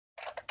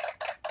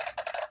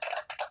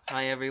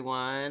Hi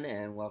everyone,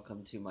 and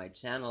welcome to my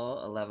channel,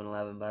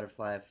 1111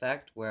 Butterfly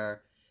Effect,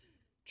 where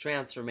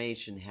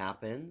transformation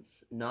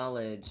happens,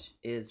 knowledge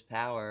is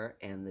power,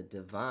 and the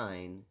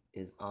divine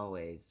is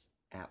always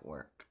at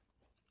work.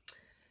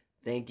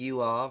 Thank you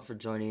all for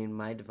joining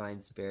my divine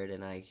spirit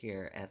and I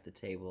here at the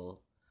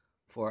table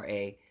for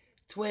a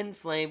twin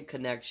flame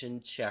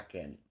connection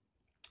check-in.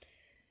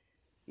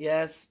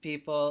 Yes,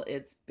 people,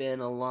 it's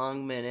been a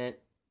long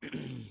minute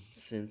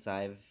since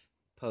I've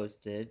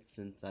posted,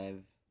 since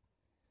I've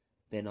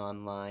been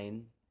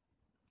online.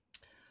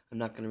 I'm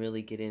not going to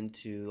really get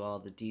into all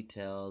the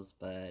details,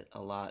 but a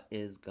lot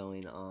is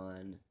going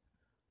on.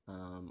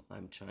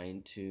 I'm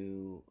trying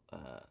to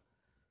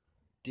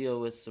deal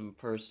with some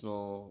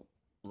personal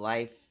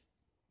life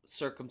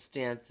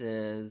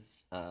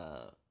circumstances,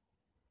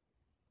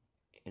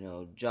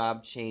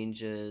 job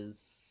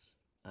changes,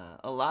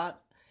 a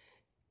lot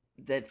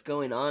that's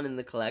going on in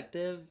the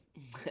collective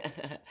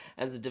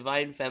as a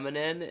divine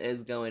feminine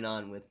is going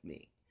on with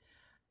me.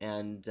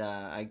 And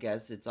I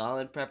guess it's all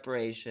in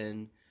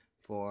preparation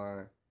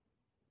for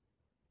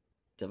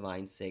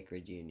divine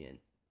sacred union.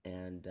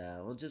 And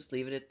we'll just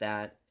leave it at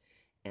that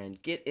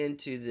and get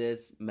into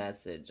this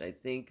message. I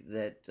think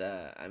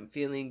that I'm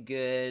feeling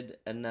good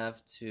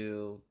enough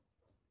to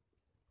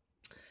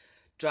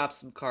drop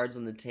some cards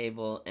on the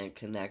table and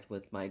connect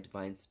with my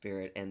divine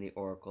spirit and the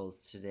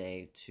oracles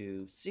today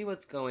to see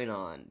what's going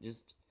on.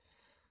 Just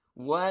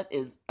what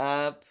is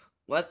up,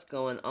 what's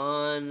going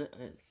on,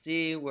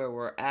 see where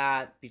we're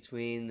at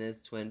between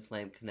this twin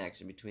flame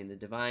connection between the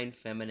divine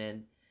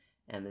feminine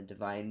and the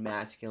divine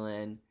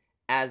masculine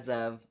as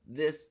of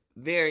this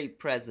very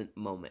present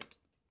moment.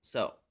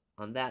 So,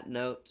 on that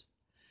note,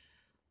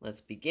 let's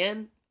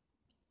begin.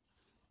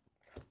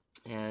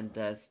 And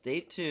stay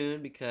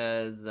tuned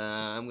because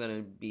I'm going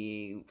to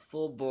be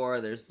full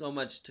bore. There's so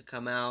much to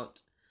come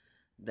out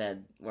that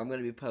I'm going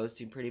to be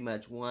posting pretty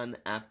much one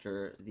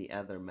after the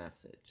other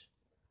message.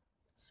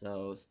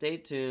 So stay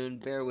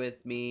tuned, bear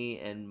with me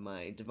and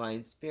my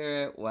divine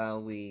spirit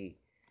while we,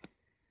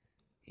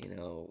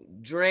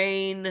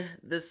 drain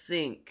the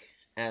sink,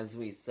 as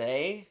we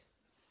say.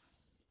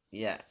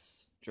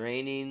 Yes,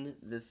 draining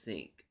the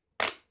sink.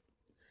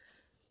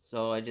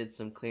 So I did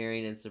some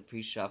clearing and some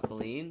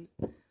pre-shuffling.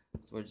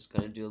 So we're just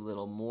going to do a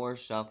little more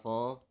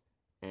shuffle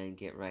and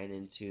get right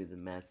into the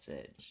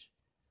message.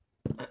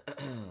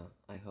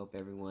 I hope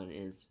everyone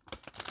is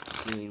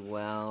doing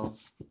well.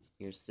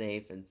 You're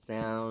safe and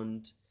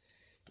sound.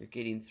 You're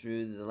getting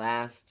through the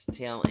last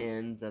tail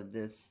ends of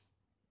this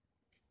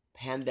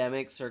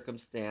pandemic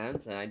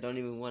circumstance, and I don't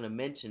even want to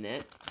mention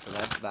it, so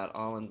that's about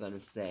all I'm going to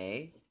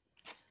say.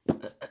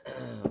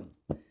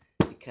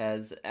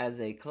 Because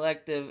as a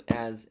collective,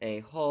 as a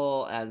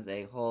whole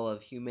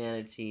of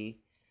humanity,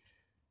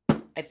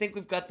 I think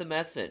we've got the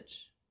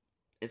message.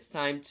 It's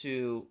time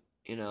to,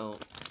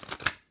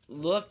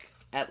 look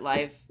at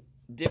life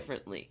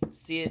differently.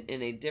 See it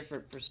in a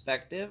different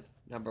perspective,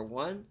 number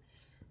one.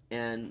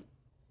 And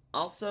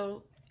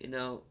also,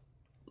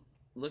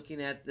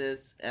 looking at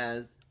this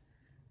as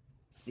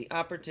the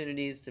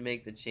opportunities to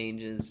make the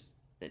changes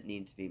that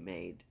need to be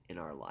made in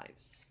our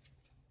lives.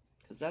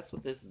 Because that's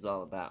what this is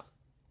all about.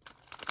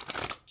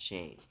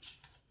 Change.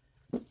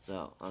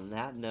 So, on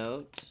that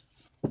note,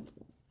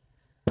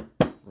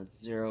 let's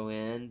zero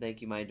in.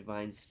 Thank you, my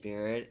divine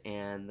spirit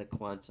and the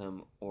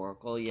quantum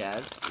oracle.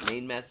 Yes, the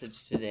main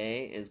message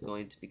today is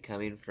going to be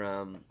coming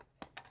from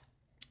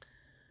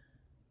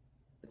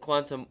the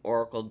quantum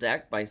oracle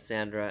deck by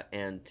Sandra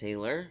and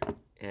Taylor.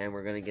 And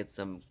we're going to get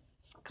some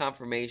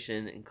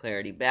confirmation and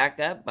clarity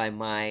backup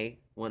by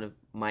one of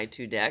my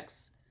two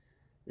decks.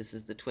 This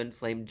is the Twin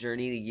Flame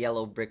Journey, the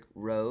Yellow Brick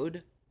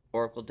Road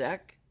oracle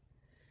deck.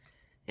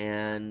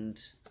 And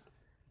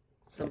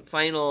some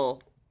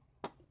final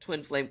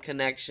twin flame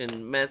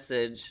connection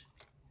message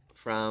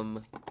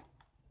from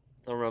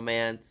the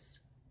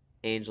Romance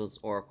Angels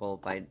Oracle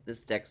by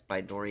this deck's by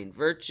Doreen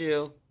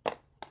Virtue.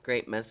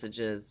 Great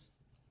messages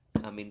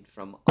coming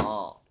from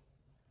all.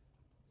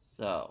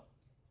 So,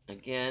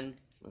 again,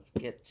 let's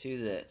get to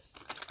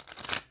this.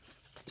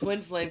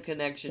 Twin flame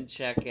connection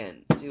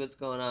check-in. See what's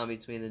going on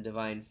between the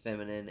divine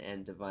feminine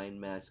and divine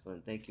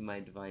masculine. Thank you, my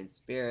divine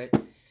spirit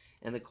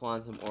and the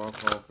quantum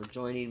oracle, for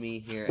joining me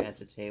here at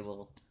the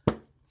table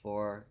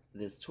for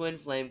this twin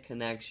flame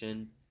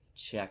connection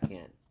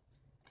check-in.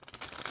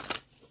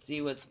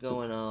 See what's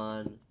going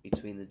on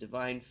between the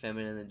divine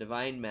feminine and the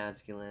divine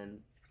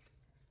masculine.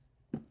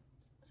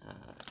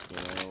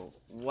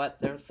 What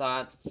their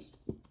thoughts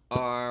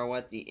are,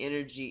 what the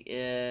energy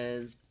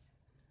is,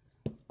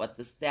 what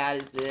the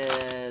status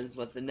is,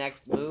 what the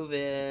next move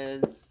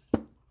is.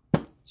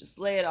 Just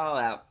lay it all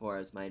out for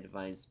us, my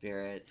divine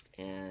spirit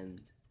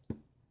and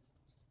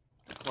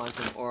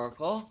quantum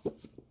oracle.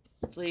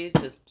 Please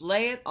just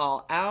lay it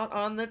all out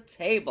on the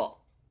table.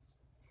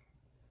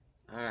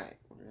 Alright,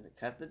 we're going to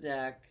cut the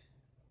deck.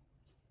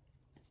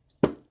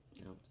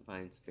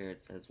 Divine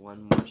Spirit says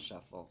one more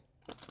shuffle.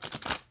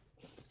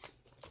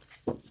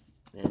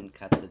 Then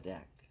cut the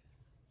deck.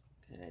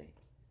 Okay,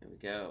 here we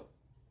go.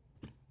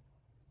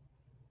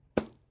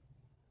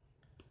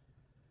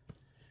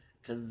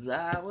 Because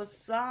I was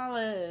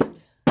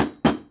solid.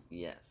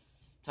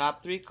 Yes.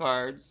 Top 3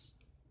 cards.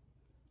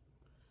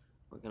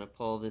 We're going to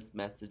pull this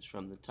message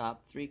from the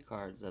top 3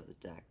 cards of the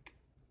deck.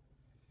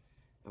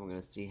 And we're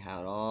going to see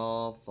how it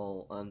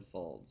all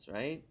unfolds,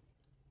 right?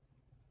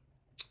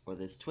 For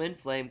this twin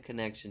flame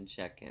connection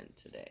check-in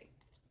today.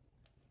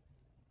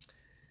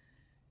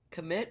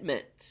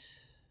 Commitment.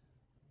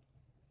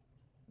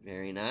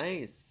 Very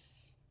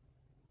nice.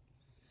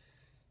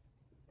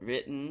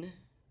 Written.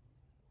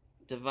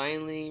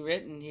 Divinely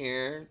written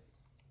here.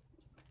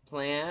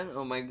 Plan.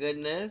 Oh my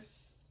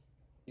goodness.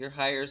 Your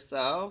higher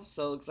self.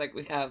 So it looks like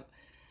we have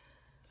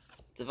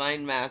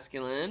divine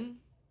masculine.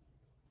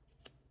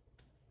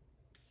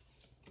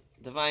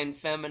 Divine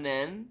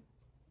feminine.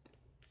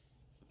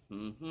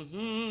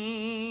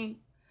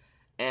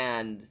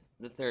 And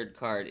the third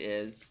card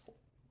is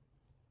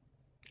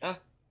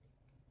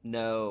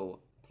no.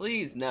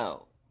 Please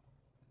no.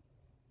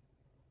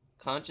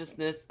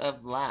 Consciousness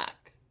of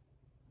lack.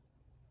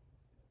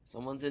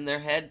 Someone's in their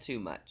head too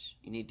much.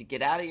 You need to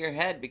get out of your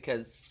head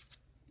because,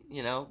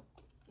 you know,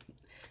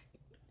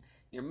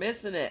 you're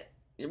missing it.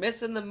 You're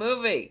missing the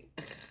movie.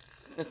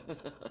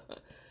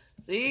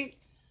 See?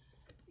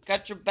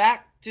 Got your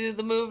back to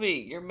the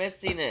movie. You're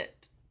missing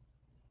it.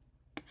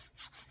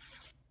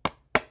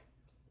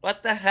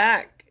 What the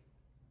heck?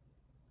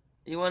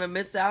 You want to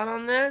miss out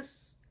on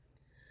this?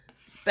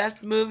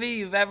 Best movie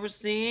you've ever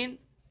seen?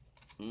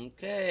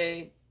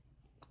 Okay.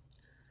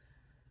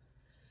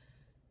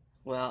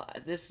 Well,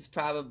 this is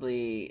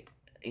probably,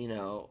 you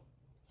know,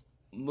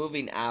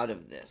 moving out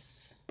of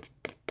this.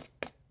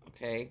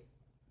 Okay?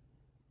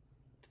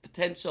 The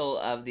potential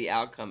of the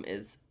outcome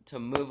is to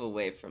move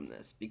away from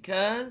this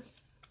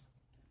because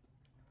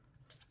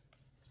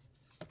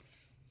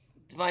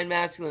Divine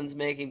Masculine's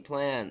making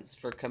plans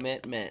for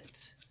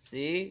commitment.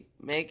 See?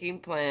 Making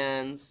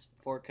plans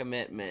for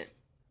commitment.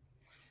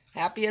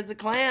 Happy as a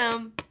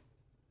clam.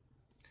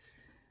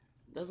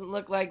 Doesn't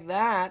look like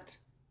that.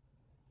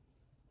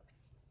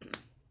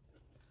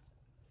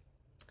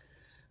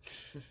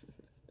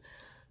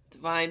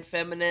 Divine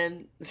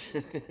Feminine.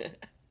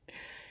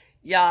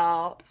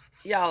 Y'all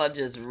are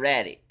just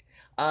ready.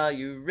 Are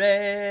you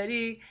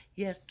ready?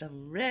 Yes,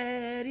 I'm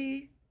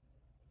ready.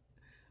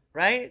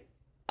 Right?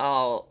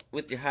 All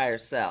with your higher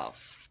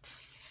self.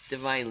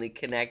 Divinely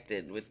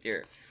connected with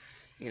your,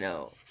 you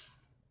know,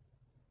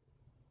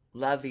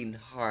 loving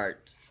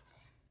heart.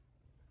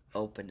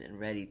 Open and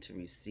ready to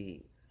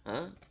receive.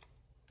 Huh?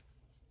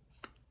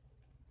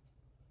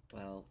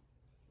 Well,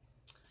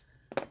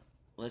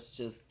 let's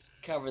just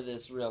cover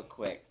this real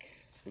quick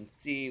and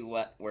see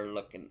what we're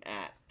looking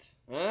at.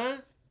 Huh?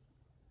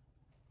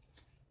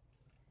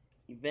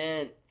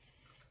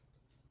 Events.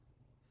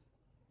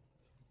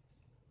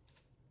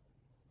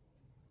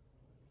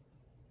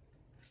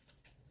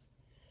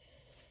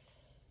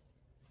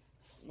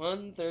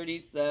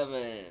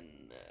 $137.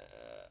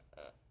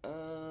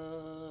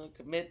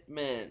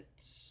 Commitment.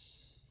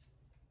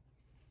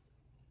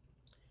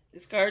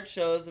 This card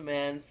shows a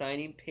man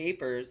signing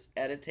papers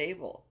at a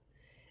table,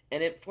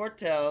 and it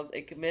foretells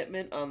a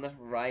commitment on the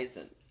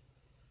horizon.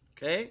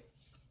 Okay?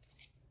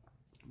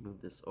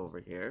 Move this over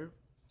here.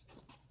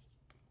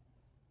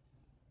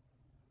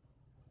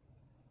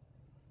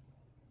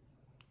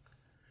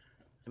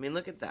 I mean,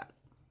 look at that.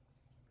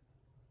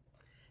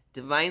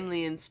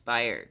 Divinely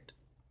inspired.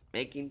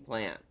 Making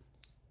plans.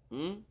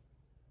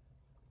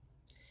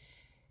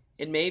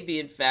 It may be,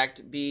 in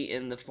fact, be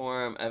in the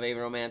form of a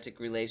romantic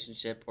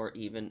relationship or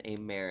even a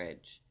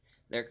marriage.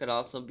 There could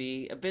also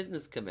be a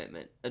business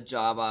commitment, a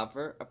job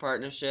offer, a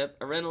partnership,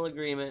 a rental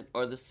agreement,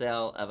 or the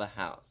sale of a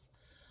house.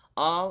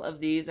 All of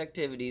these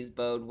activities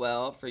bode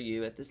well for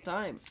you at this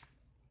time.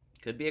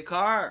 Could be a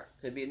car,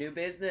 could be a new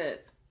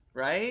business,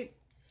 right?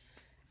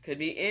 Could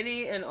be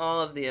any and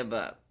all of the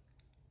above.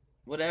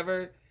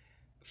 Whatever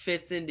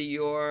fits into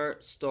your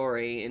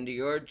story, into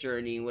your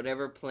journey,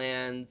 whatever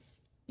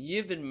plans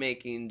you've been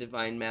making,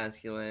 Divine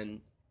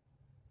Masculine,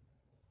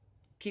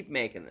 keep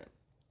making them.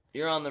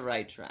 You're on the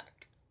right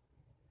track,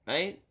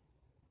 right?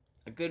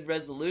 A good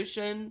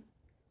resolution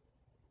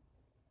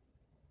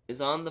is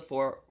on the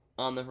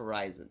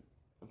horizon,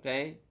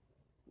 okay?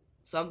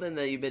 Something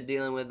that you've been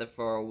dealing with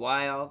for a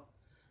while.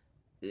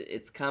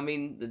 It's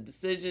coming. The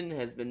decision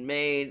has been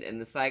made,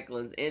 and the cycle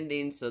is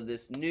ending, so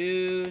this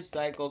new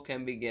cycle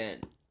can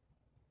begin.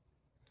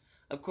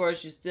 Of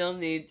course, you still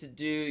need to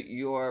do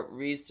your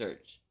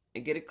research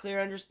and get a clear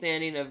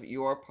understanding of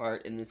your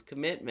part in this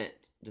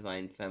commitment,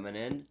 Divine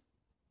Feminine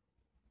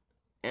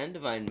and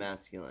Divine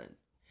Masculine.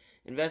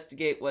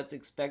 Investigate what's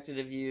expected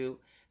of you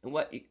and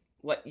what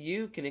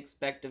you can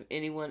expect of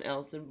anyone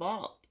else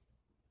involved.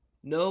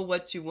 Know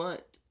what you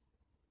want,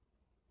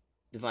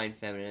 Divine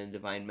Feminine and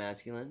Divine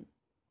Masculine.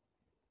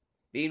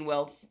 Being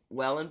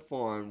well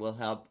informed will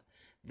help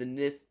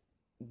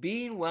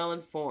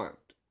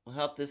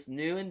this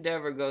new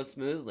endeavor go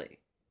smoothly.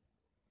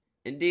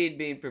 Indeed,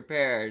 being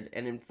prepared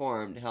and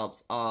informed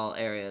helps all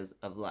areas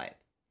of life.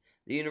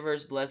 The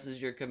universe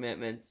blesses your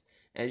commitments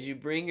as you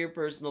bring your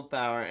personal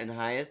power and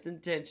highest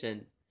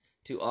intention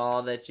to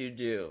all that you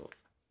do.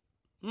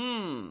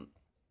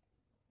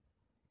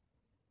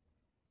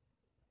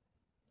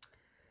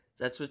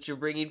 That's what you're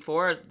bringing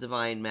forth,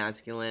 divine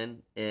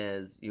masculine,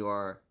 is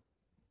your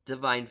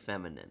divine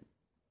feminine.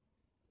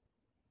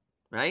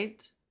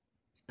 Right?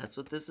 That's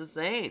what this is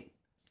saying.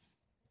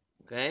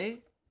 Okay?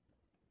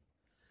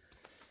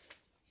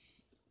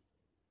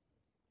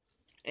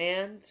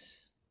 And,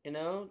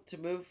 to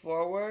move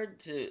forward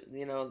to,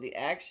 the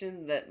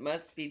action that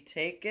must be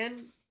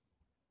taken.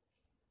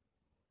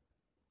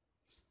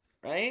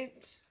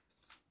 Right?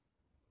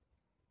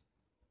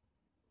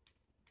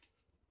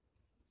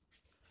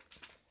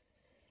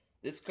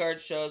 This card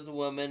shows a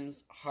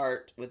woman's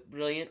heart with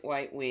brilliant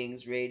white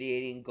wings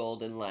radiating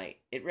golden light.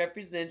 It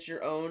represents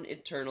your own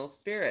eternal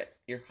spirit,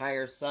 your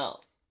higher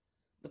self,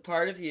 the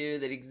part of you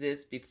that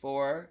exists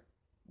before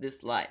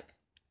this life,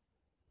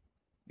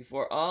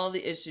 before all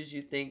the issues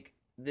you think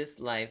this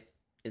life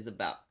is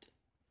about.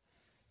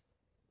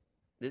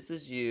 This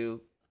is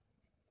you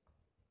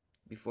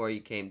before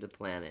you came to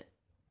planet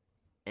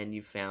and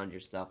you found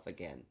yourself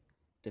again,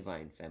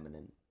 divine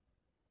feminine.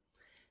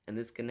 And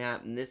this can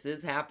happen. This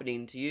is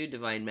happening to you,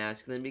 divine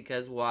masculine,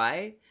 because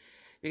why?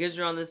 Because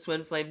you're on this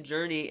twin flame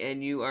journey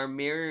and you are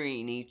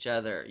mirroring each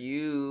other.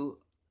 You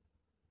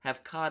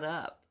have caught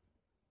up.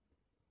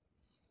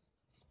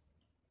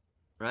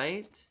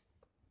 Right?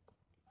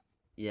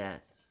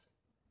 Yes.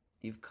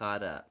 You've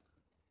caught up.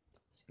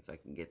 See if I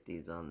can get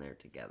these on there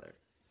together.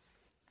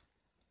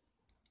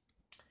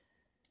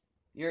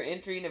 You're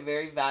entering a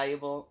very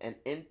valuable and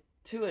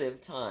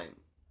intuitive time.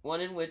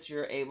 One in which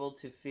you're able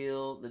to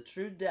feel the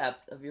true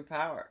depth of your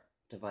power,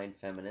 divine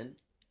feminine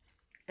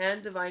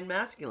and divine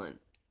masculine.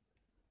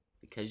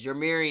 Because you're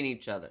mirroring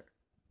each other.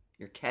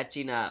 You're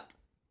catching up.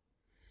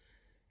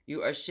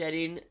 You are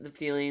shedding the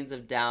feelings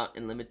of doubt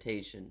and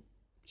limitation.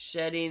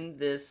 Shedding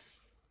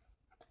this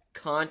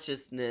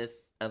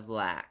consciousness of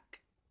lack.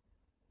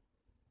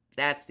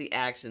 That's the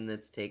action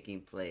that's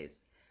taking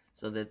place.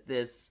 So that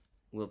this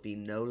will be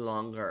no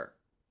longer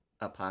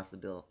a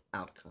possible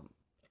outcome.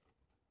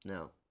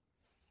 No.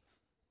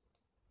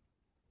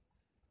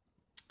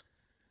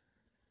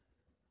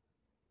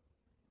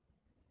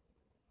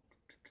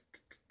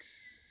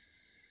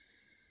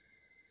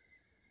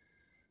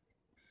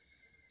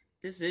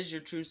 This is your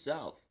true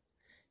self,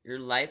 your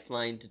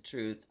lifeline to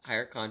truth,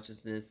 higher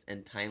consciousness,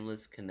 and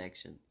timeless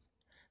connections.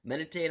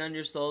 Meditate on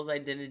your soul's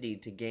identity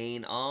to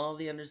gain all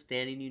the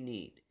understanding you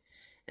need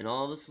and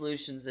all the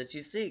solutions that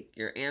you seek.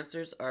 Your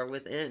answers are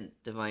within,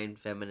 divine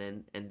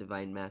feminine and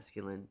divine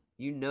masculine.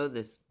 You know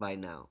this by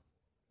now.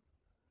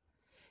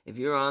 If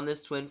you're on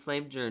this twin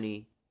flame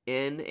journey,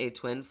 in a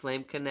twin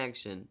flame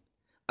connection,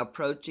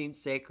 approaching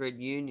sacred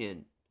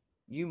union,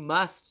 you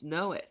must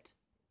know it.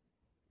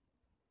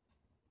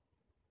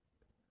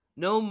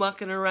 No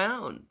mucking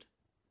around.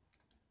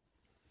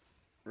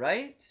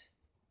 Right?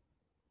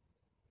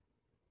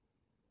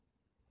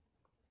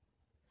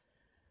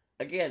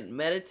 Again,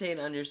 meditate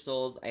on your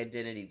soul's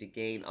identity to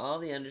gain all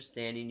the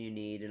understanding you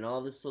need and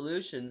all the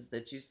solutions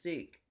that you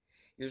seek.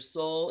 Your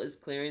soul is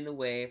clearing the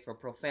way for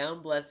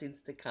profound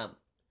blessings to come.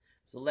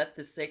 So let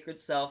the sacred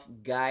self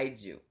guide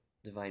you,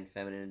 divine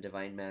feminine and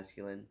divine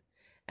masculine.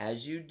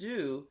 As you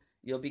do,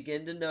 you'll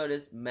begin to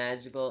notice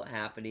magical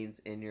happenings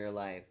in your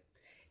life.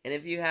 And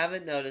if you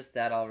haven't noticed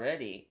that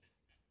already,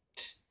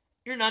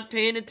 you're not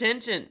paying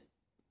attention.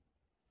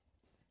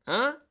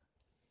 Huh?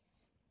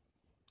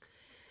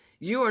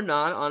 You are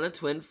not on a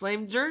twin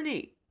flame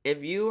journey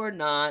if you are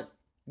not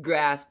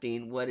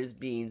grasping what is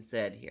being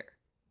said here.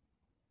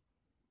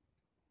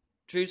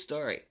 True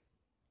story.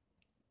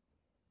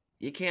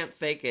 You can't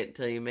fake it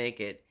till you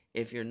make it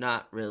if you're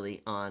not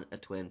really on a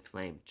twin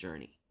flame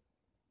journey.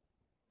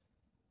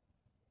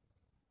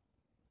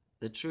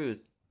 The truth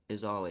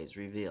is always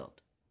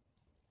revealed.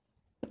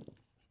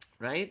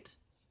 Right?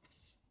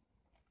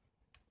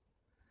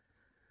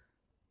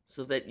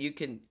 So that you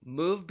can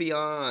move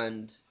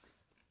beyond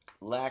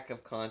lack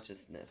of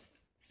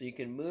consciousness. So you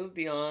can move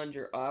beyond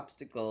your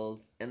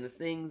obstacles and the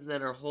things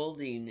that are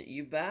holding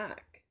you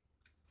back.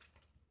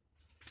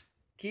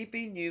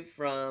 Keeping you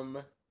from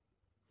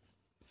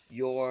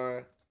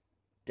your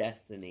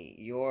destiny,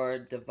 your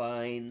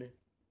divine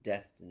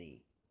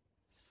destiny.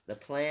 The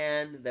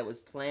plan that was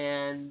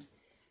planned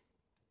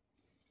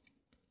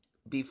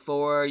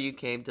before you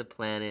came to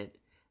planet,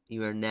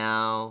 you are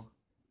now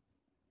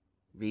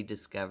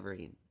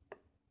rediscovering.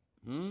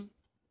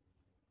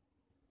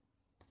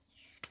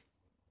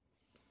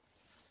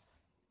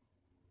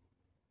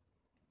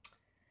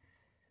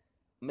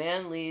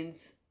 Man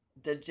leans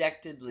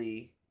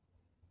dejectedly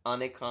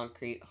on a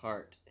concrete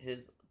heart,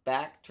 his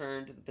back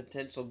turned to the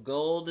potential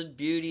golden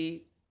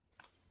beauty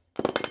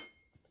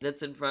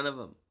that's in front of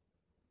him.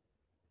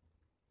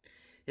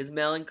 His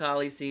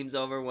melancholy seems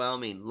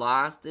overwhelming,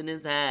 lost in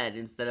his head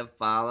instead of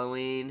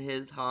following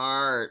his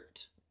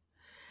heart.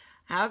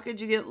 How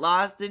could you get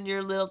lost in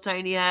your little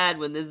tiny head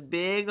when this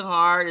big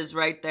heart is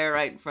right there,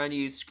 right in front of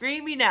you,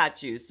 screaming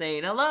at you,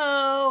 saying,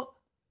 hello,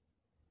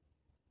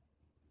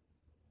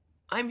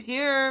 I'm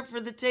here for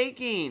the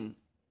taking.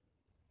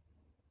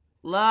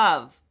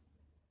 Love.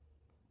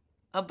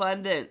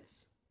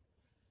 Abundance.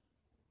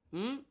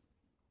 Hmm?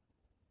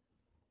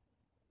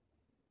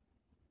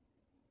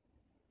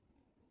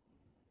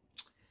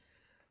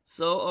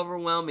 So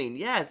overwhelming.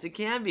 Yes, it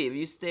can be. If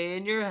you stay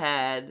in your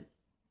head,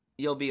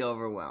 you'll be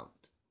overwhelmed.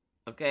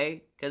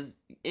 Okay? Because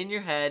in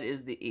your head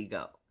is the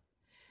ego.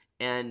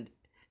 And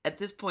at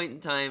this point in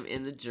time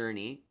in the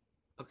journey,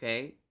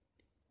 okay,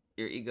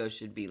 your ego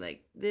should be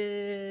like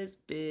this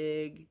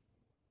big.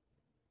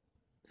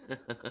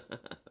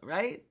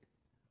 Right?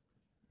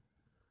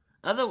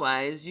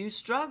 Otherwise, you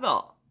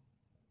struggle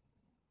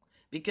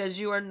because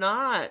you are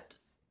not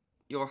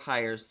your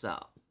higher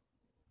self.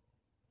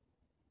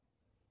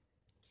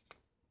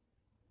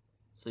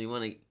 So you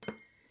want to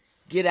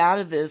get out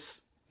of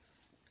this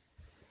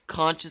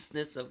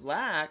consciousness of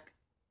lack.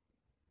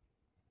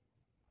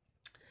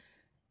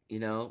 You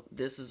know,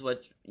 this is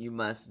what you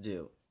must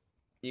do.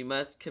 You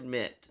must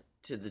commit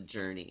to the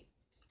journey,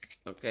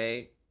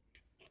 okay?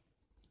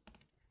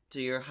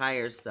 To your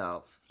higher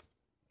self,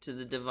 to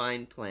the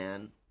divine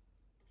plan,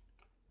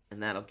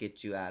 and that'll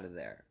get you out of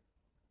there.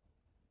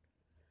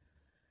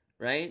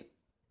 Right?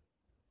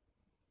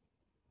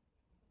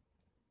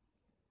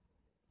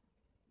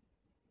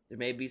 There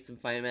may be some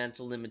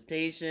financial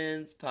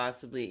limitations,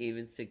 possibly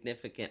even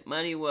significant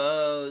money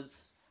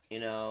woes. You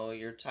know,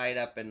 you're tied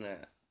up in a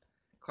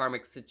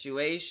karmic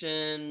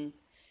situation.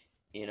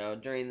 You know,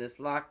 during this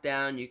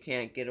lockdown, you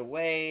can't get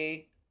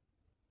away.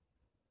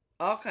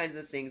 All kinds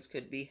of things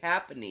could be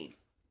happening.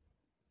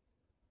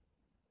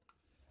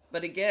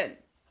 But again,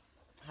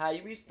 how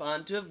you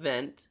respond to an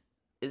event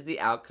is the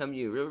outcome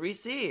you will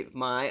receive.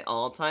 My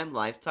all-time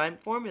lifetime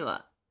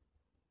formula.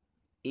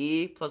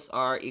 E plus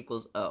R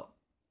equals O.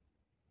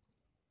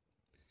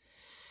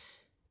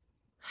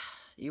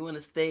 You want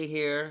to stay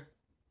here,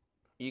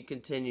 you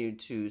continue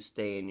to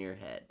stay in your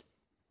head.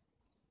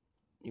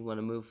 You want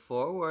to move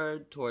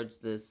forward towards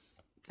this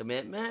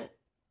commitment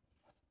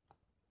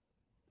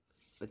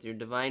with your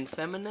divine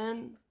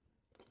feminine.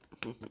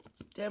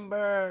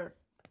 Timber.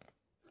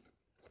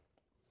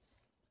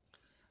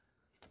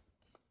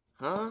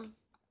 Huh?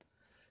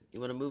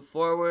 You want to move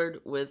forward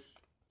with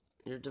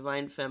your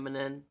divine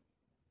feminine.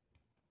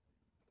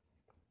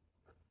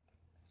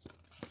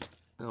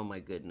 Oh my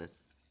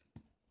goodness.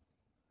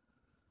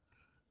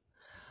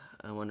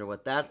 I wonder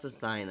what that's a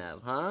sign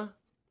of, huh?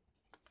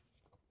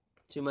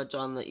 Too much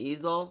on the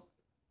easel?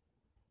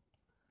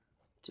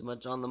 Too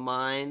much on the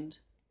mind?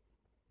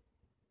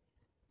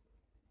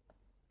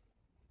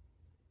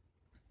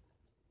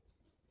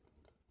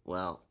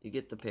 Well, you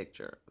get the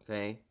picture,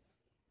 okay?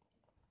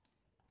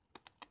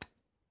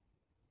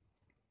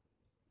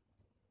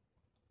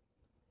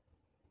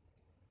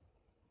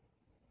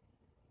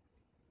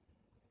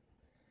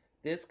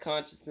 This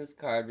consciousness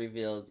card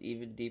reveals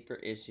even deeper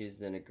issues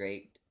than the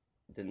great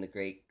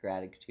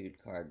gratitude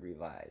card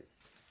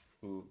revised.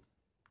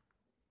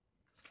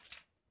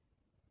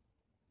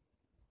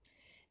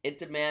 It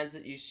demands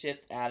that you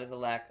shift out of the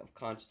lack of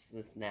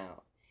consciousness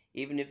now.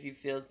 Even if you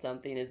feel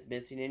something is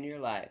missing in your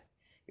life,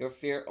 your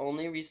fear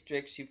only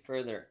restricts you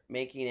further,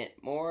 making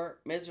it more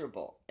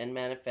miserable and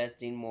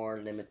manifesting more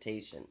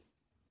limitation.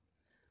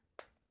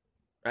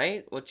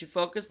 Right? What you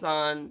focus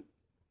on,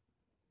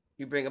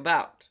 you bring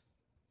about.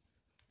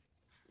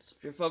 So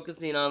if you're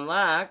focusing on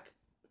lack,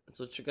 that's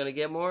what you're going to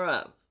get more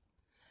of.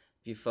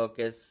 If you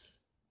focus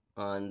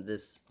on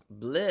this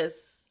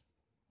bliss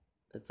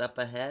that's up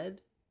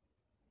ahead,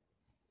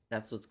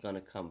 that's what's going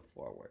to come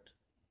forward.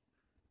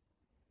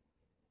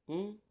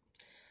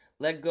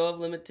 Let go of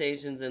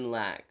limitations and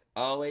lack.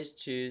 Always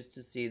choose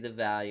to see the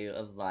value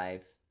of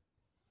life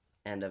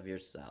and of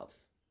yourself.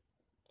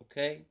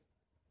 Okay? It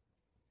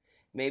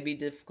may be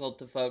difficult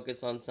to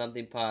focus on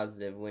something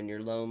positive when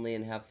you're lonely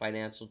and have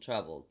financial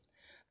troubles,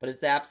 but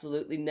it's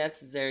absolutely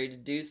necessary to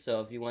do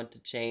so if you want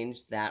to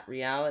change that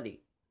reality.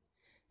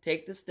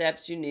 Take the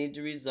steps you need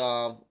to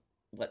resolve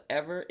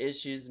whatever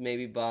issues may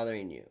be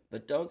bothering you,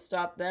 but don't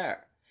stop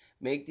there.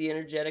 Make the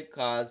energetic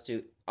cause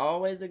to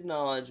always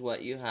acknowledge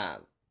what you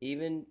have,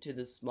 even to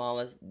the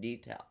smallest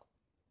detail.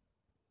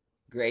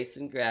 Grace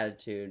and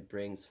gratitude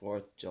brings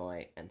forth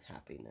joy and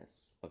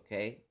happiness,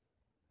 okay?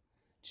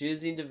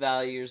 Choosing to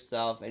value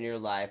yourself and your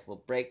life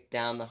will break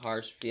down the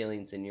harsh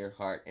feelings in your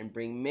heart and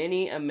bring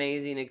many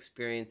amazing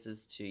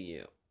experiences to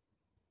you.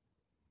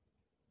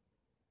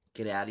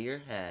 Get out of your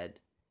head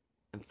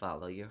and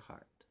follow your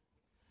heart.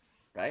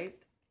 Right?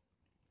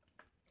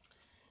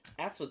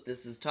 That's what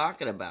this is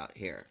talking about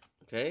here,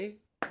 okay?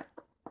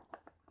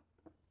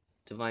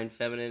 Divine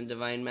feminine,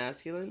 divine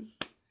masculine.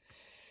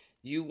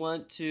 You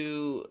want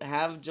to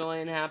have joy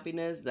and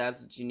happiness,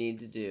 that's what you need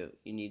to do.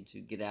 You need to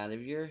get out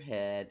of your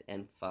head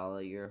and follow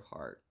your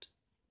heart.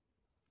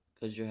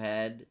 Because your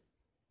head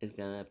is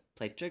going to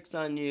play tricks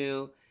on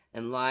you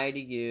and lie to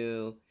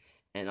you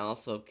and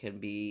also can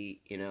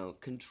be,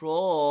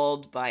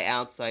 controlled by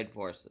outside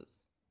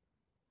forces.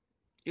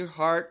 Your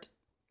heart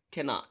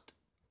cannot.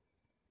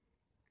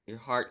 Your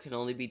heart can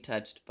only be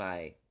touched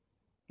by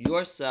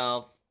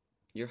yourself,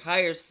 your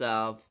higher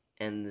self,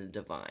 and the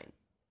divine.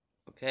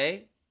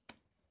 Okay?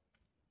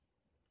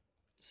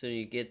 So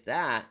you get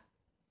that,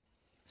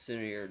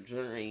 sooner your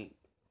journey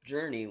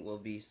journey will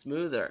be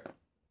smoother.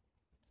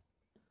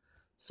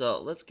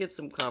 So let's get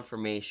some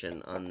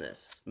confirmation on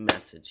this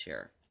message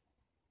here.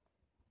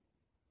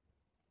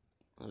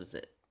 What is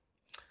it?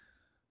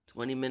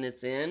 20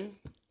 minutes in.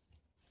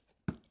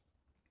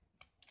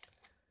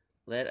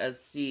 Let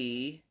us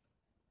see.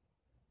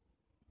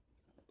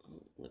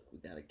 Look, we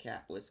got a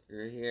cat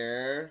whisker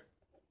here.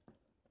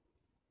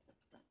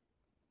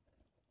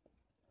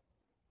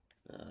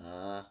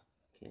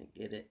 Can't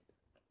get it.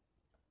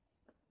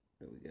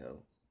 There we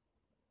go.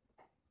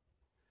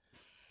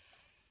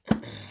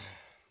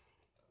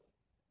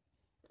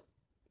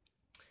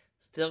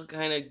 Still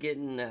kind of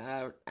getting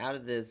out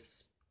of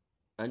this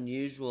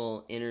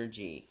unusual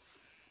energy,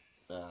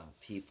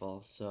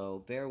 people.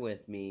 So bear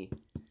with me.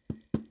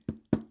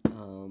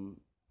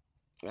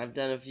 I've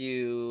done a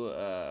few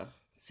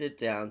sit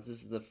downs.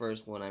 This is the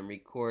first one I'm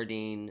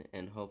recording,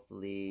 and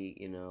hopefully,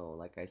 you know,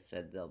 like I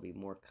said, there'll be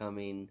more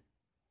coming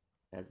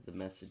as the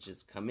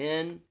messages come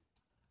in.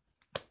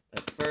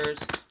 But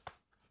first,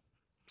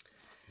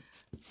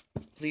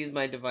 please,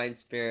 my Divine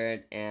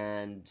Spirit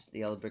and the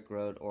Yellow Brick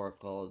Road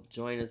Oracle,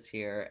 join us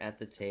here at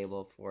the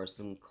table for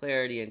some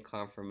clarity and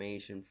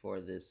confirmation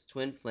for this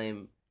twin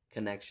flame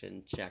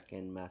connection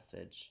check-in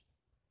message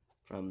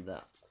from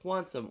the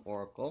Quantum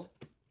Oracle.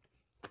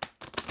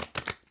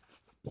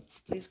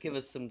 Please give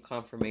us some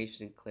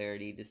confirmation and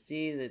clarity to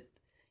see that,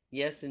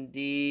 yes,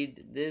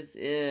 indeed, this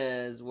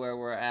is where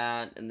we're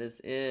at, and this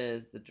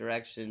is the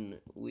direction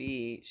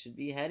we should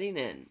be heading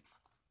in.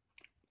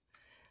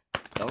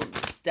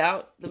 Don't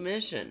doubt the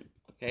mission,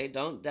 okay?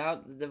 Don't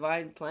doubt the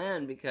divine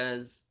plan,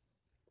 because,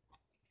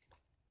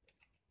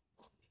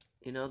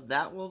 you know,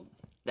 that will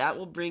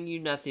bring you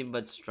nothing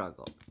but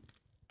struggle.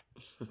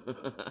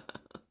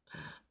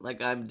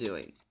 Like I'm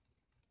doing.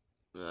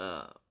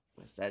 My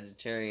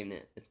Sagittarian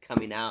is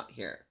coming out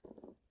here.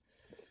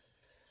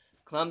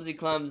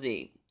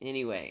 Clumsy.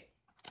 Anyway,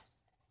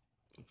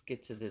 let's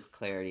get to this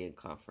clarity and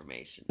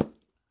confirmation.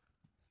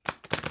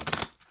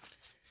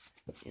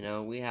 You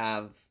know, we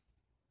have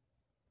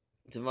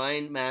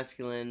divine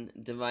masculine,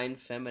 divine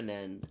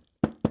feminine,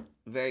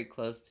 very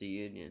close to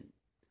union.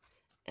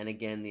 And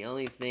again, the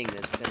only thing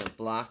that's going to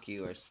block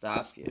you or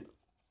stop you,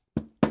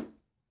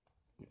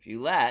 if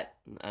you let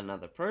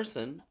another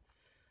person,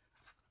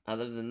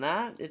 other than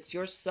that, it's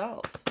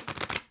yourself.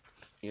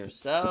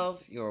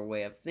 Yourself, your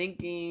way of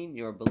thinking,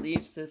 your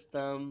belief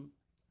system.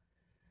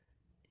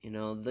 You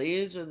know,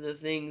 these are the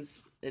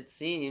things, it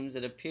seems,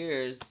 it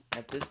appears,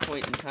 at this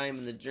point in time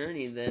in the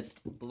journey that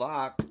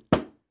block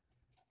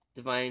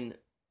divine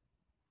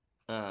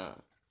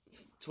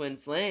twin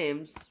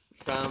flames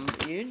from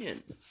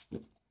union.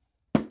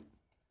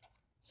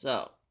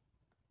 So,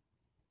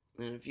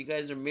 and if you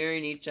guys are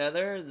mirroring each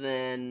other,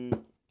 then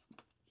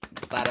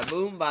bada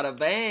boom, bada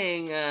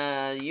bang,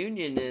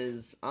 union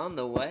is on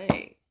the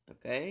way,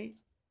 okay?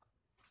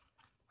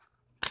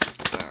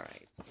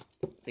 Alright,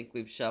 I think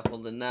we've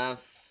shuffled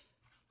enough.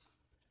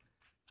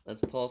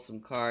 Let's pull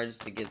some cards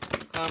to get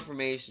some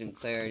confirmation and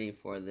clarity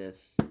for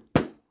this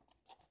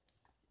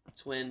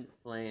twin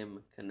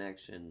flame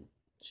connection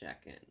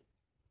check-in.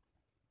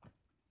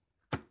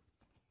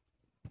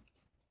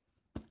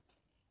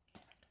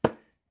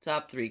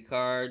 Top 3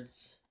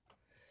 cards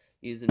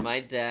using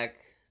my deck,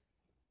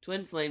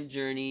 Twin Flame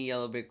Journey,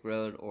 Yellow Brick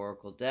Road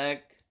Oracle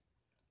deck.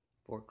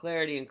 For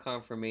clarity and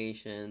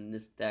confirmation,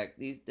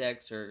 these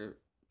decks are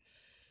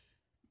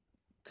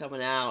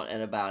coming out at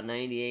about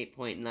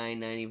 98.9,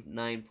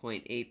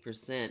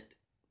 99.8%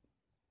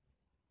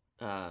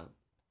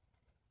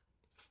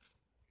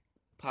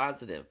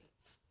 positive.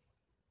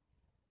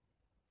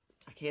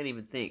 I can't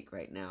even think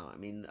right now. I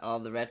mean, all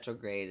the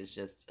retrograde is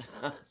just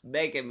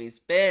making me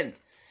spin.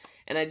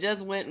 And I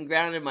just went and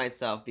grounded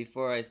myself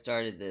before I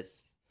started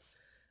this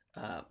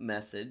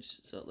message.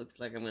 So it looks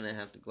like I'm going to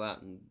have to go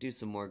out and do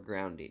some more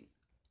grounding.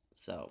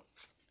 So,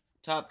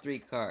 top 3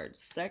 cards.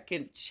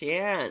 Second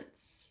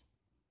chance.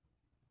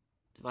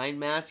 Divine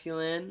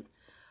Masculine.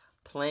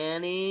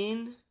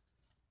 Planning.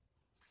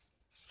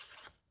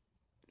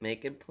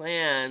 Making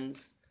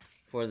plans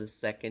for the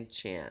second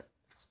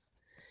chance.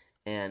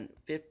 And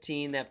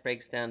 15, that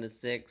breaks down to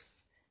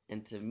 6.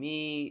 And to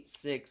me,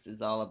 6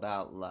 is all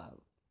about love.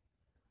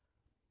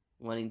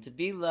 Wanting to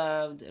be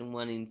loved and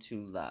wanting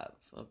to love.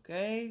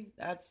 Okay?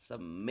 That's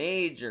some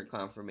major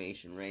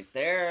confirmation right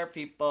there,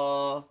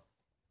 people.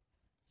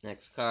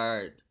 Next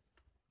card.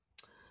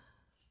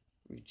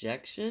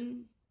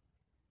 Rejection.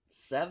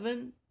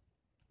 7.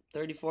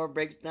 34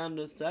 breaks down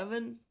to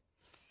 7.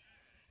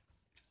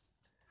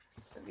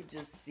 Let me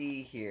just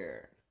see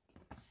here.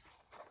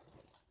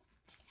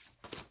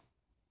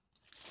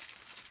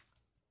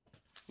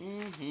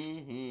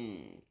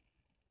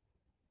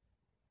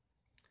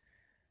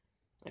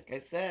 Like I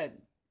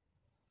said,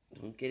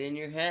 don't get in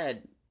your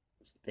head.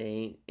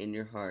 Stay in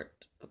your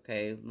heart.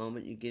 Okay? The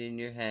moment you get in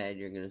your head,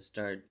 you're going to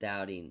start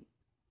doubting.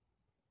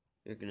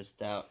 You're going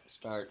to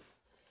start,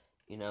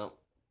 you know,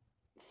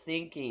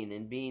 thinking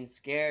and being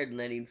scared and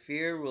letting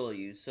fear rule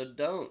you. So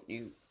don't.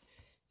 You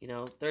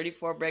know,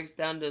 34 breaks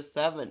down to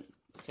 7.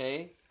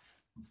 Okay?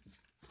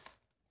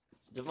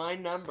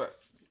 Divine number,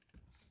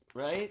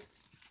 right?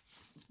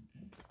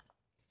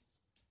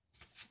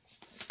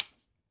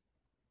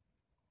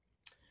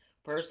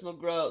 Personal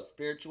growth,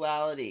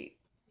 spirituality,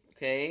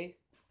 okay?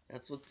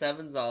 That's what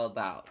 7's all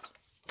about.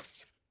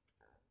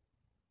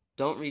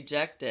 Don't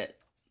reject it.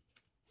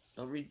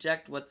 Don't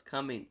reject what's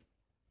coming.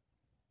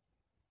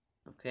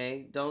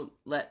 Okay? Don't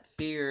let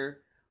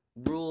fear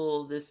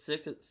rule this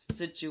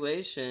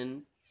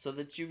situation so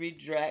that you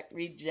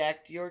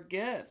reject your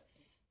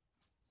gifts.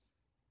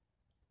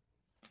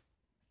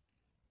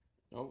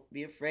 Don't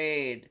be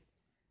afraid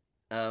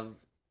of,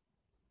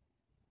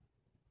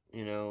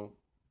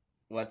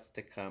 what's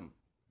to come.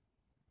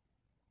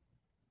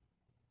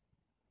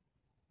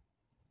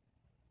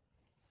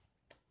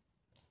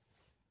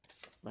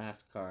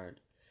 Last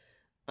card.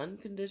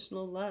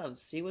 Unconditional love.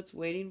 See what's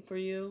waiting for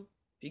you?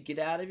 If you get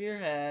out of your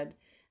head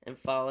and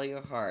follow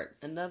your heart.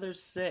 Another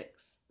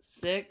 6.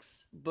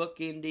 6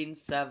 bookending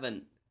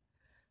 7.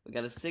 We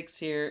got a 6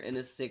 here and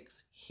a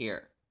 6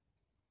 here.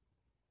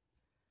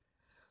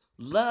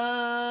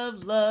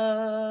 Love,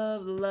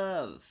 love,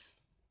 love.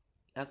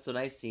 That's what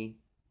I see.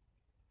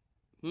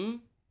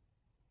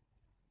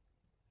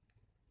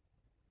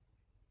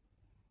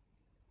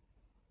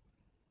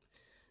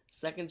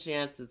 Second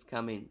chance is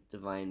coming.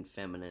 Divine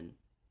feminine.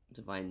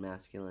 Divine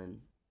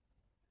masculine.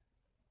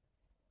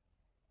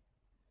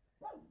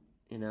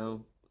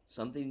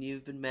 Something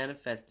you've been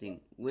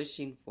manifesting,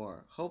 wishing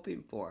for,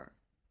 hoping for.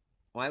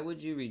 Why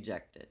would you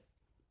reject it?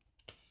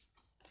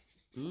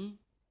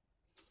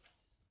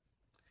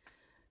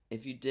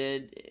 If you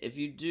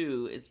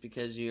do, it's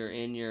because you're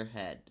in your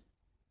head.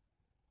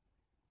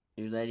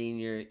 You're letting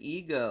your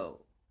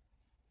ego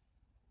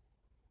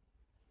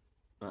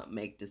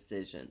make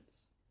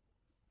decisions.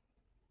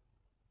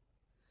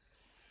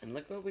 And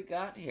look what we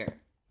got here.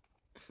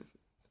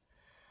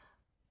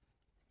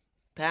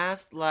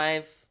 Past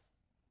life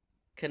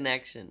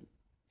connection.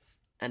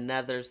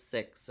 Another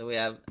 6. So we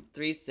have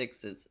 3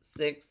 6s.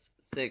 6,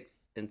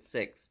 6, and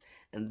 6.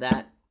 And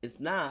that is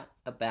not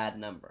a bad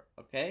number,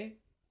 okay?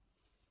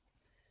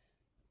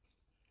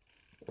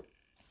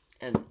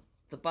 And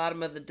the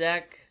bottom of the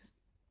deck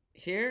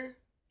here,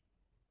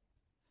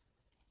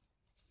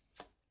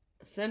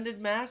 Ascended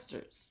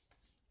Masters.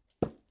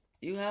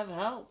 You have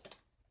help.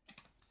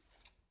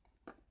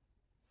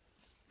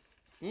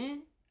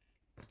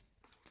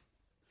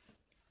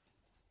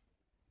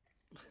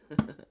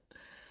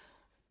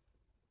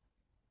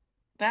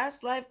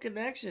 Past life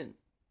connection.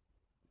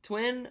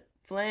 Twin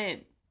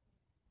flame.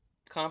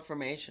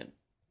 Confirmation.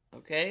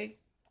 Okay?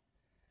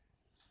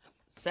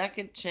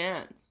 Second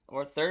chance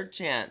or third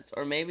chance,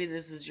 or maybe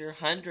this is your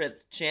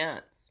 100th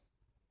chance.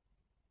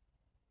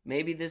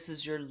 Maybe this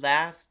is your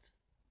last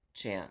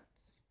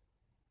chance.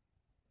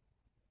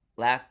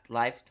 Last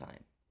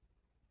lifetime.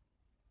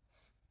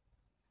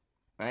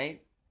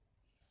 Right?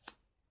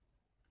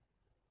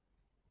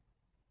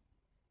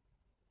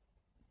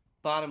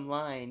 Bottom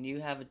line, you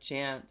have a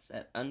chance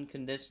at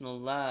unconditional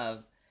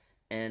love,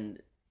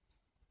 and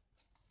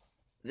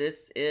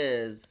this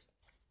is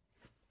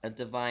a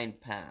divine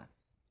path,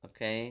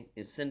 okay?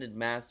 The Ascended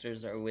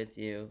Masters are with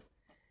you,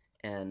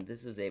 and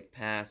this is a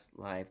past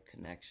life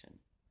connection.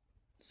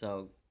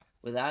 So,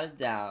 without a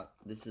doubt,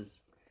 this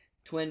is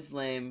twin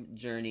flame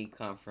journey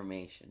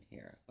confirmation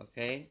here,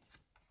 okay?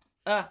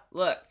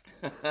 Look.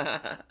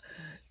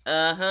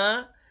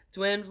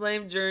 Twin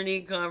flame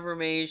journey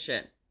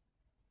confirmation.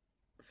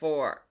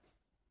 4.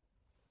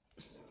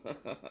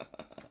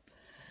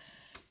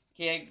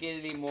 Can't get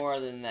any more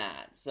than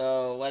that.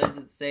 So what does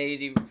it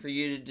say for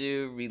you to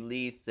do?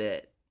 Release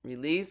it.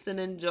 Release and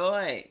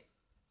enjoy.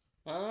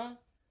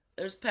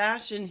 There's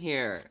passion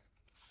here.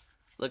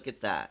 Look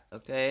at that,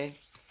 okay?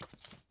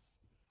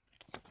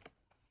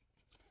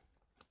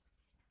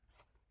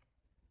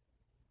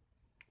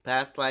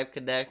 Past life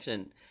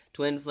connection.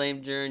 Twin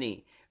flame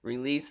journey.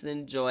 Release and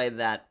enjoy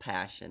that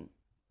passion.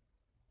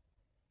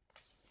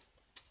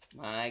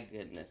 My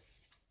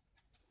goodness.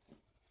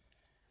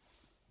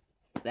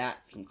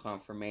 That's some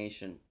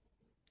confirmation.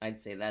 I'd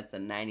say that's a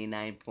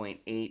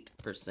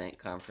 99.8%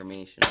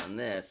 confirmation on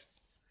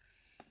this.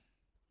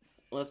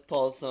 Let's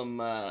pull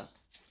some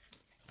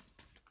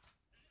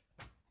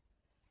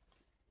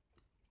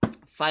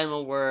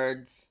final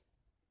words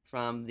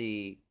from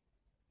the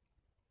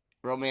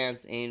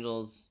Romance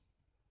Angels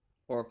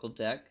Oracle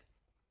deck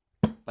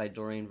by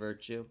Doreen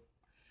Virtue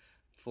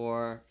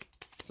for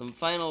some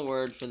final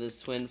word for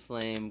this twin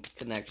flame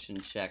connection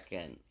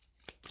check-in.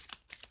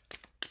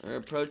 We're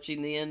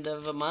approaching the end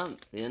of a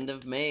month, the end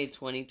of May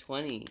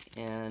 2020,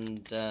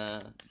 and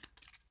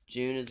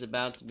June is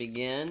about to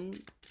begin.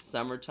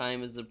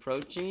 Summertime is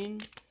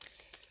approaching.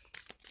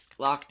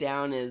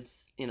 Lockdown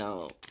is,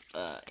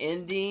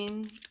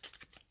 ending.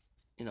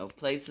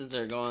 Places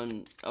are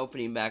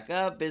opening back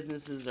up.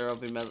 Businesses are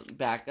opening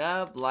back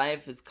up.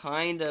 Life is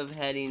kind of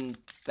heading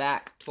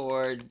back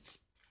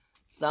towards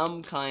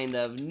some kind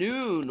of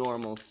new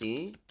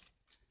normalcy.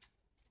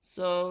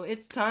 So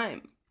it's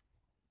time.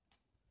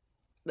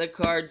 The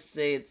cards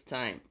say it's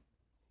time.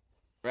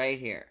 Right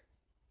here.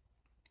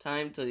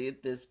 Time to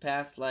get this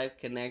past life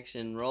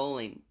connection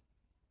rolling.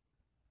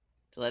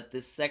 To let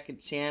this second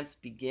chance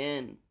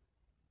begin.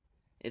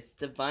 It's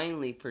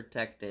divinely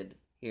protected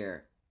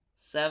here.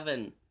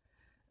 7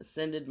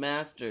 ascended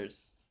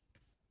masters.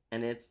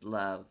 And it's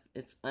love.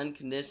 It's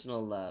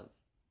unconditional love.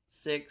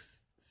 6,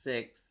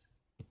 6,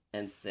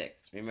 and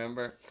 6.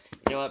 Remember?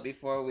 You know what?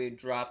 Before we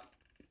drop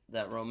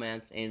that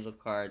romance angel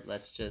card,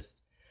 let's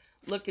just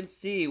look and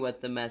see what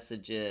the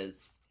message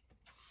is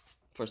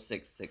for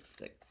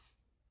 666.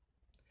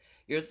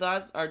 Your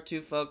thoughts are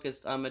too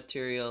focused on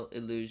material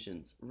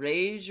illusions.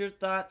 Raise your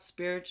thoughts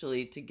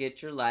spiritually to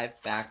get your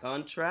life back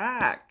on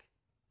track.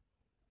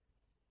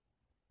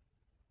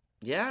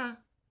 Yeah.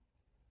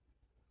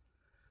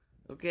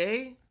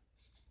 Okay?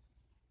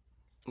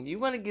 You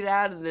want to get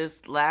out of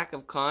this lack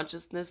of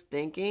consciousness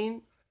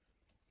thinking?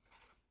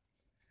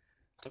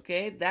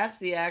 Okay, that's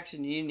the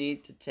action you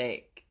need to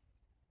take.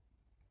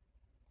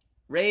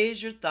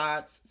 Raise your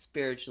thoughts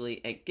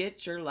spiritually and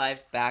get your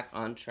life back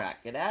on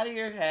track. Get out of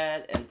your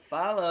head and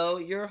follow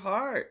your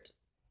heart.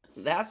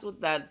 That's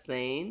what that's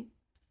saying.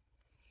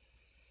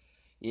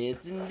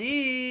 Yes,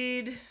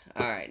 indeed.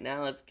 All right,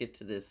 now let's get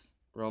to this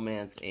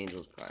romance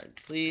angels card.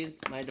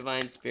 Please, my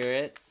divine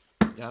spirit.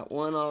 Got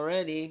one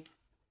already.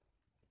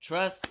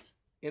 Trust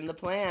in the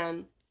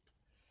plan.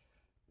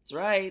 That's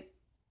right.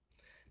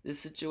 This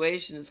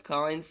situation is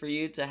calling for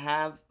you to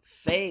have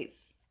faith.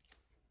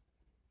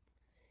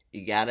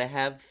 You gotta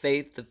have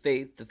faith, the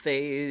faith, the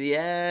faith.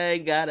 Yeah,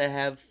 you gotta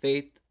have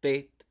faith, the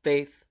faith, the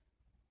faith.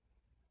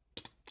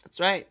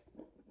 That's right.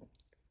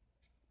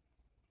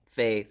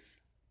 Faith.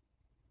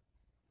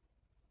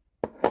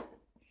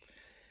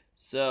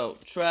 So,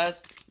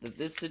 trust that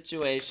this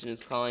situation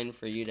is calling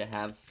for you to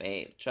have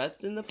faith.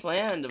 Trust in the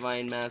plan,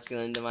 divine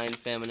masculine, divine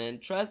feminine.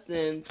 Trust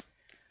in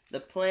the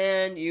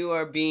plan you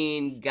are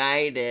being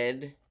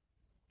guided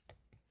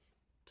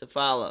to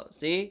follow.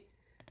 See?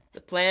 The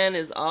plan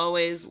is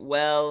always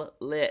well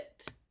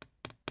lit.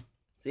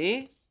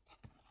 See?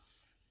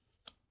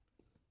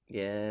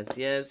 Yes,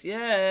 yes,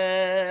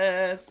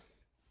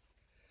 yes.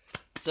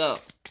 So,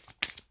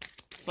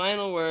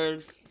 final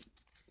word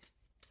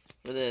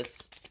for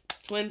this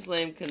twin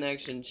flame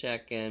connection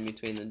check-in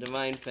between the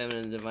divine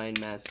feminine and divine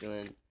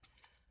masculine.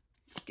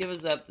 Give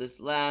us up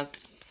this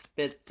last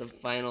bits of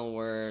final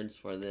words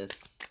for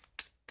this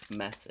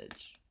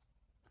message.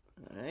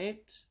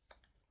 Alright?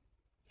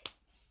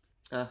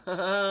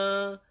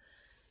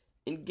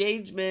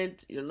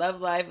 Engagement. Your love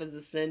life is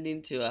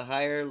ascending to a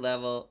higher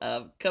level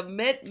of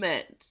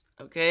commitment.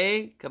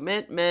 Okay?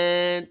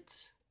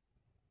 Commitment.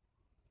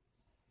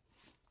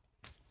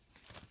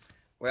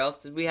 Where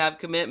else did we have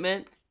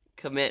commitment?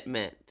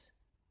 Commitment.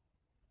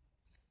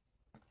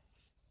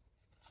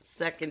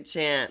 Second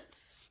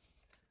chance.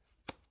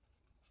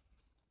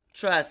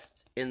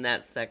 Trust in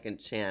that second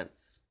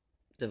chance,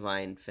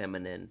 divine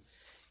feminine.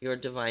 Your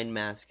divine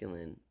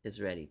masculine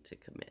is ready to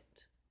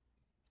commit.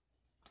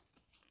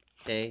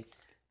 Okay?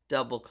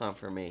 Double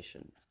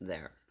confirmation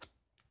there.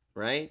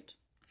 Right?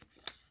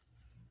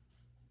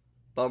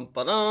 Bum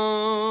ba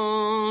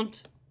dum.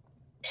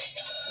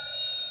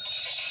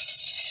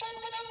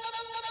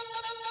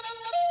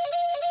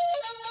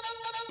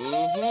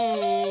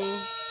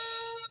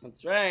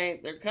 That's right.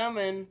 They're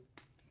coming.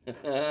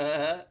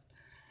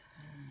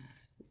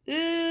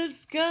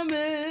 It's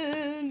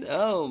coming.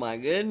 Oh my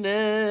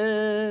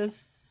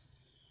goodness.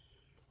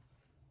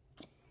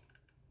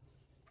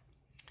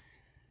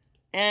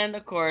 And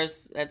of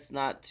course, that's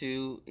not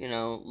to,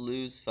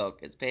 lose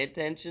focus. Pay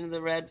attention to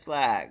the red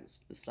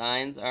flags. The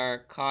signs are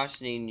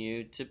cautioning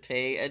you to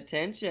pay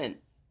attention.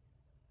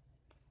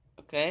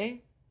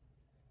 Okay?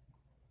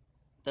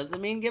 Doesn't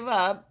mean give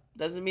up.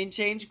 Doesn't mean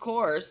change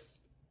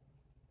course.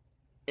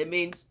 It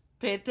means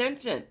pay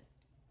attention.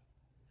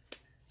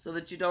 So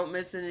that you don't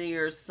miss any of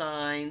your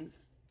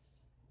signs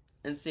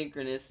and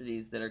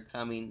synchronicities that are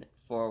coming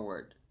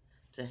forward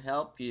to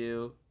help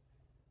you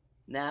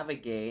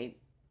navigate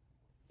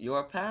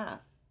your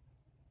path,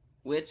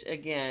 which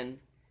again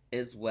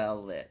is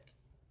well lit.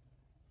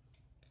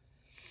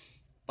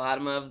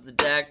 Bottom of the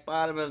deck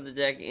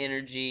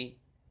energy,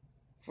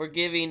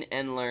 forgiving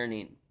and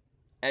learning.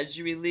 As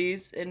you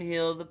release and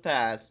heal the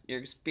past,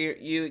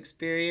 you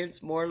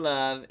experience more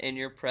love in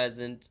your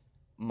present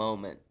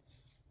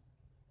moments.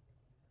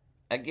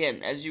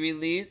 Again, as you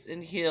release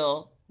and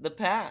heal the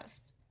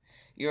past,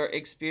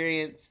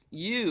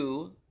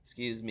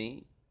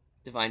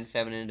 divine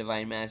feminine,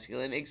 divine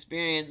masculine,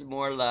 experience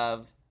more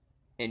love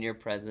in your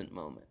present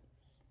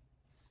moments.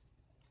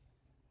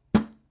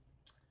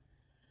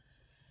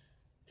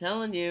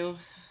 Telling you,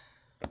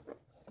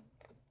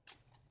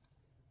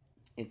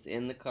 it's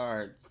in the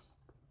cards.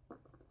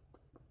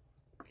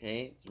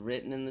 Okay, it's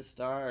written in the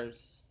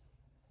stars.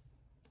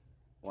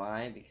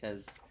 Why?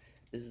 Because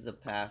this is a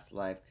past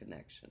life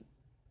connection.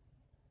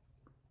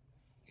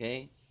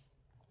 Okay?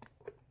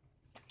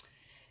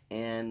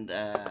 And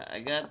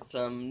I got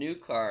some new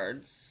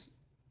cards.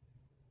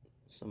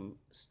 Some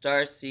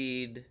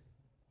Starseed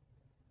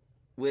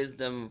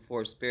Wisdom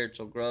for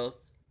Spiritual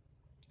Growth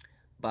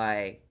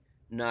by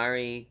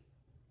Nari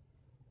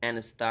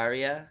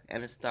Anastarsia.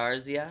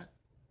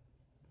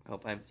 I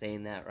hope I'm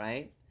saying that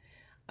right.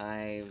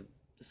 I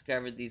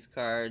discovered these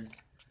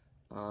cards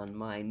on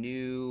my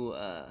new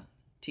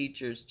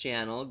teacher's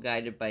channel,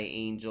 Guided by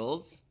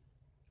Angels.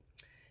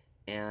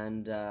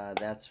 And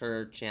that's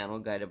her channel,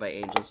 Guided by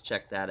Angels.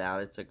 Check that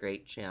out. It's a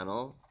great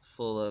channel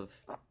full of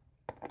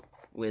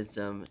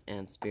wisdom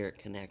and spirit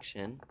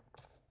connection.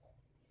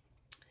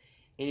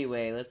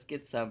 Anyway, let's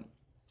get some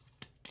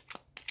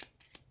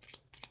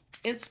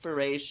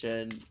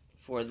inspiration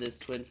for this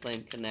twin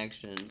flame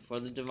connection, for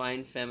the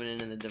divine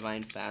feminine and the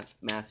divine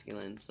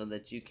masculine, so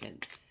that you can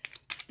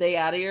stay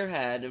out of your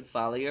head and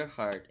follow your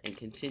heart and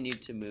continue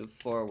to move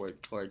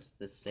forward towards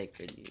this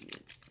sacred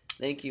union.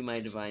 Thank you, my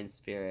divine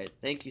spirit.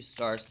 Thank you,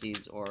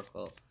 Starseeds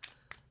Oracle.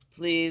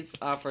 Please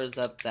offer us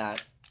up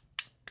that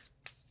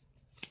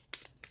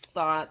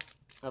thought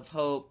of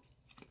hope,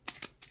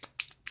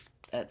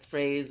 that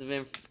phrase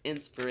of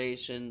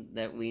inspiration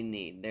that we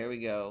need. There we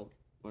go.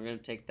 We're going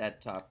to take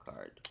that top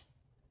card.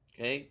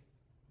 Okay?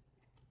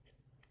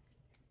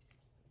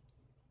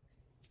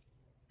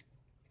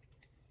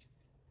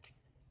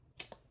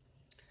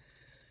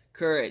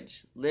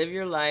 Courage. Live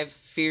your life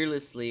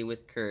fearlessly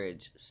with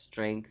courage,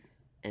 strength,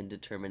 and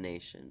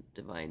determination,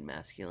 divine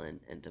masculine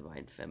and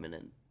divine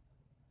feminine.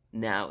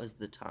 Now is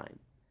the time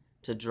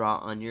to draw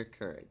on your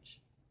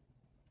courage.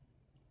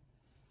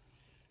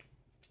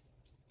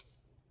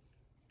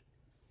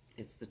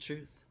 It's the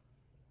truth.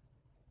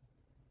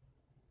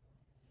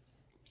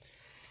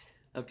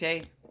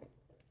 Okay,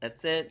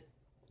 that's it.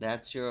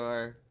 That's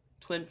your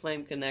twin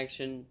flame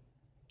connection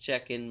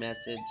check-in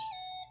message.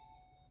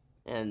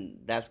 And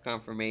that's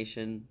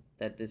confirmation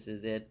that this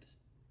is it.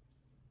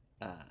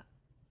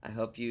 I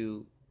hope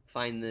you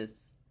find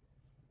this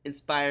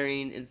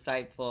inspiring,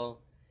 insightful,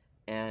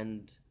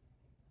 and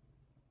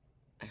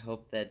I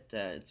hope that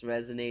it's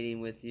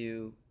resonating with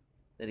you,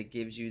 that it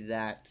gives you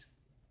that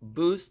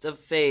boost of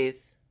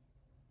faith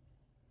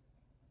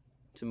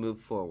to move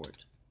forward.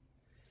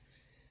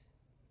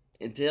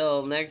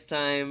 Until next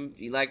time,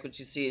 if you like what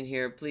you see in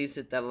here, please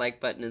hit that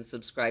like button and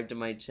subscribe to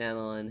my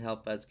channel and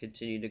help us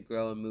continue to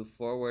grow and move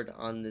forward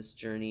on this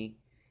journey,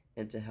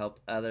 and to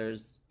help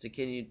others, to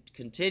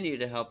continue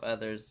to help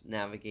others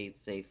navigate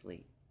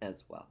safely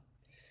as well.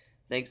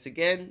 Thanks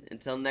again.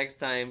 Until next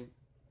time,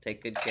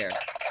 take good care.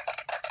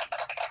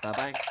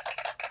 Bye-bye.